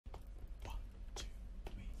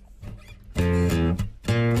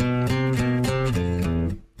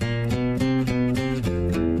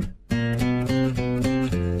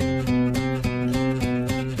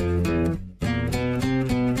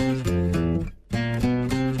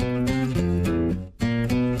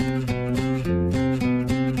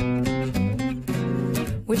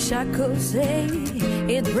wish I could say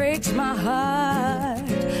it breaks my heart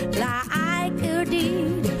like you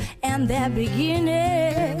did in the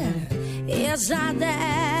beginning. It's not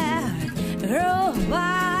that robot,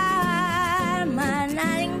 my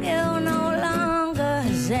nightingale no longer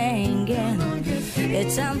singing.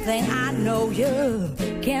 It's something I know you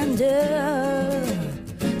can do.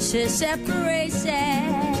 She separates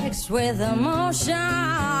sex with emotion,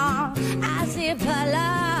 as if I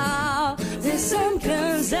love the sun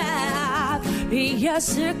comes out.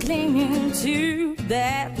 Yes, you're clinging to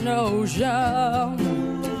that notion.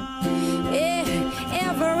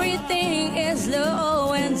 Everything is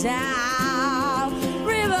low and down,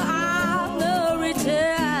 river of no return.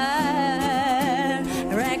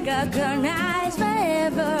 Recognize my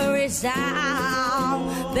every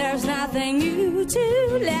sound. There's nothing new to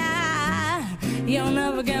learn. You'll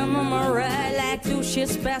never get my right like two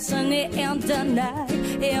ships passing it in the night,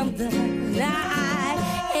 in the night,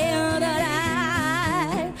 in the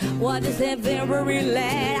night. What is it very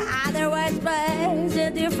late? Otherwise, but it's a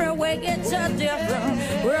different way. It's a different.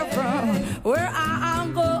 We're from where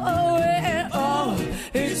I'm going. Oh,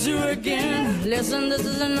 it's you again. Listen, this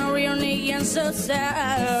is an reunion. So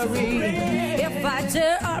sorry if I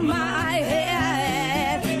turn my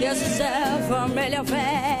head. Yes, it's a familiar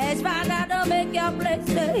face, but I don't make your place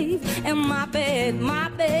safe. In my bed, my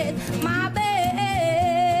bed, my bed.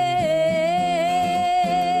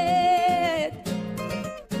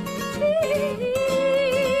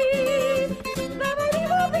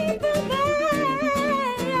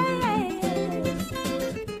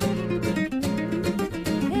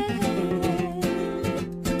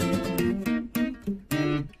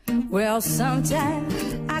 Well, sometimes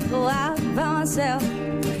I go out by myself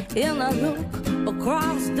and I look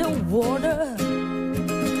across the water.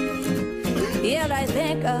 Yet I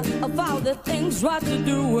think of all the things what to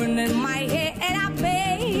do, and in my head I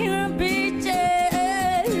paint a picture.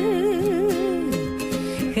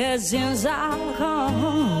 'Cause since I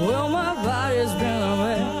come, well, my body's been a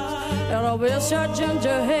mess, and I'll be searching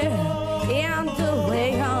to head and the way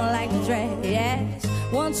I like to dress. Yes,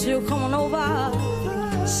 once you come on over,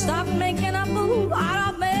 stop making a move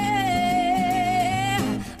out of me.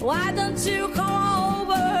 Why don't you come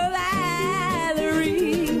over,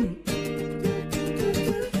 Valerie?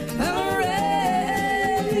 I'm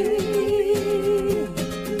ready,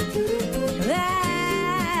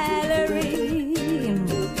 Valerie.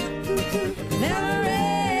 Valerie.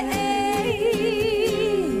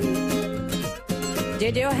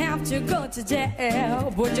 Did you have to go to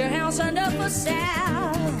jail? Put your hands under for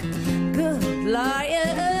sale. Good lawyer.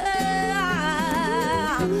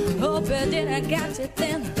 Hope you didn't catch it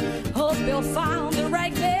then. Hope you found the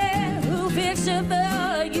right man who fixed it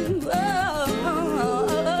for you.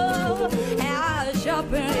 I was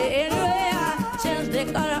shopping anywhere since they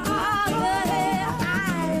got it all the hair.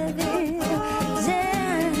 I've been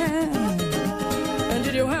down. And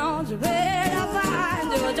did you want to pay to find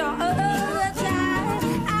the job all the time?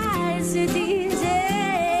 I sit easy.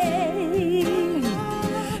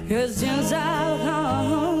 'Cause since I've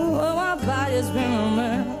come, well, my body's been a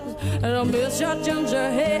mess. And I'll be searching your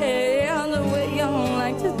head and the way you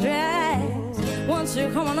like to dress. Once you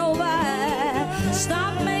come on over,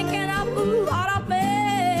 stop making a fool out of me.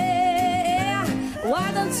 Why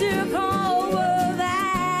don't you come over,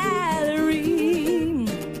 Valerie?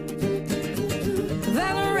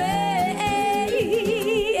 Valerie,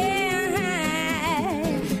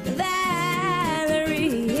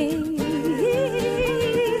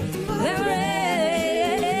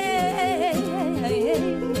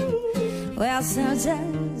 Well,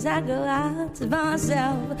 sometimes I go out by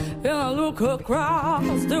myself and I look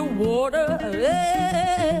across the water.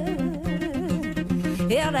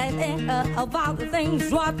 And I think about the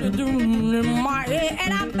things what to do in my head,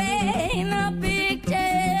 and I paint a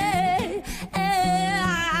picture.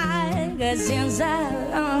 Cause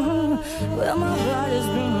inside, well, my body's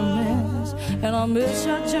been a mess, and I miss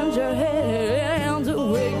your ginger hair and the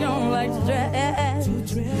way you don't like to dress.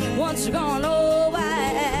 Once you're gone over,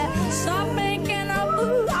 stop making a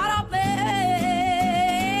fool out of me.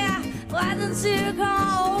 Why don't you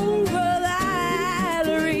come over?